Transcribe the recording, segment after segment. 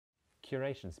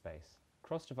CurationSpace,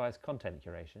 cross-device content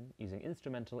curation using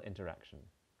instrumental interaction.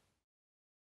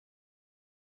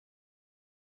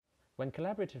 When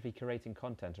collaboratively curating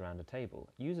content around a table,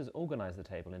 users organize the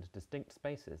table into distinct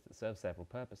spaces that serve several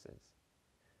purposes.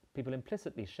 People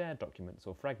implicitly share documents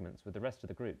or fragments with the rest of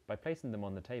the group by placing them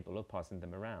on the table or passing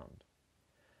them around.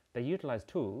 They utilize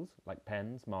tools, like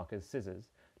pens, markers, scissors,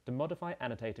 to modify,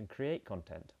 annotate and create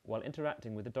content while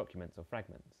interacting with the documents or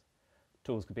fragments.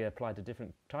 Tools could be applied to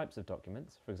different types of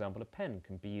documents. For example, a pen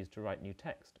can be used to write new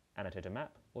text, annotate a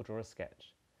map, or draw a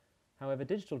sketch. However,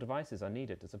 digital devices are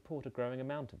needed to support a growing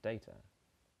amount of data.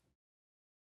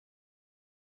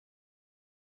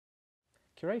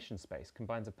 CurationSpace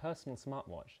combines a personal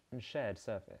smartwatch and shared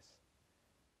surface.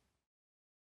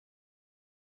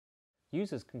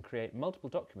 Users can create multiple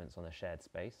documents on a shared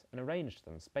space and arrange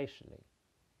them spatially.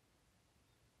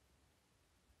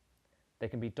 They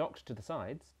can be docked to the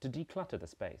sides to declutter the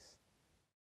space.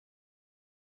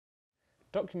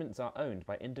 Documents are owned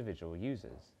by individual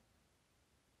users.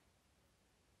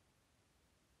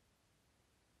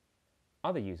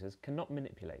 Other users cannot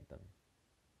manipulate them.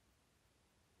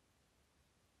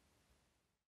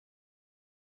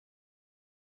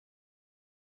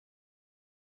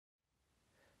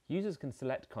 Users can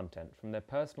select content from their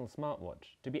personal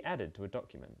smartwatch to be added to a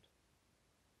document.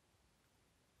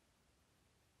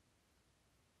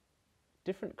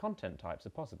 Different content types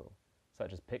are possible,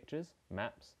 such as pictures,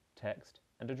 maps, text,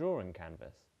 and a drawing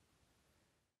canvas.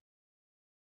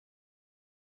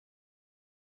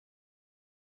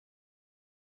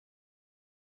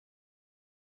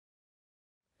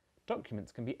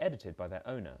 Documents can be edited by their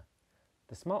owner.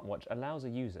 The smartwatch allows a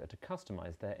user to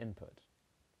customize their input.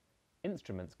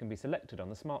 Instruments can be selected on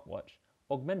the smartwatch,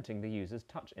 augmenting the user's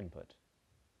touch input.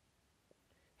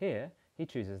 Here, he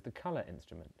chooses the color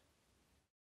instrument.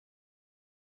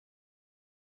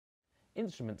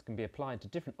 Instruments can be applied to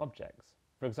different objects.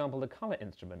 For example, the color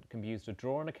instrument can be used to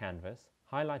draw on a canvas,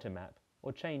 highlight a map,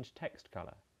 or change text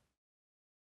color.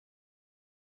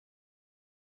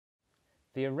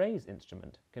 The erase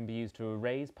instrument can be used to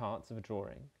erase parts of a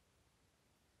drawing,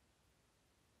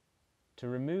 to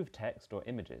remove text or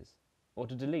images, or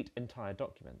to delete entire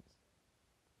documents.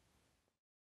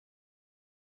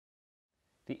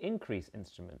 The increase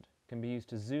instrument can be used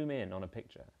to zoom in on a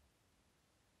picture,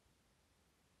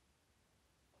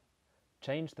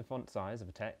 change the font size of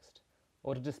a text,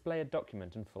 or to display a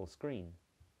document in full screen.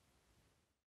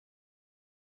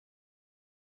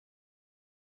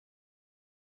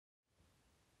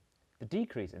 The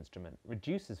decrease instrument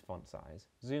reduces font size,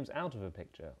 zooms out of a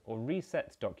picture, or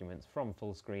resets documents from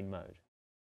full screen mode.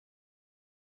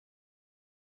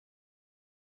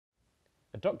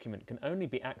 A document can only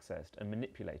be accessed and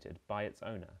manipulated by its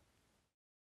owner.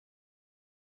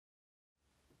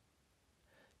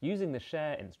 Using the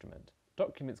share instrument,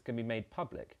 documents can be made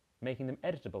public, making them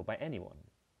editable by anyone.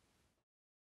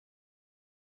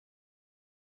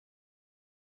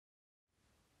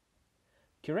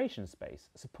 CurationSpace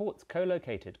supports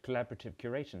co-located collaborative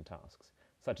curation tasks,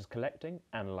 such as collecting,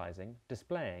 analyzing,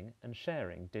 displaying, and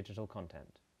sharing digital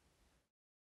content.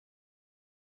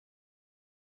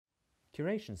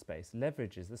 CurationSpace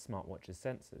leverages the smartwatch's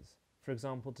sensors, for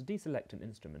example, to deselect an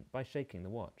instrument by shaking the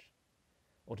watch,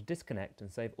 or to disconnect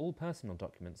and save all personal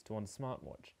documents to one's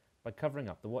smartwatch by covering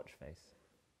up the watch face.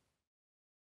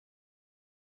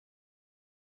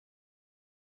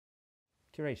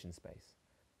 CurationSpace,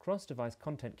 cross-device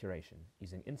content curation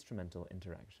using instrumental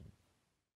interaction.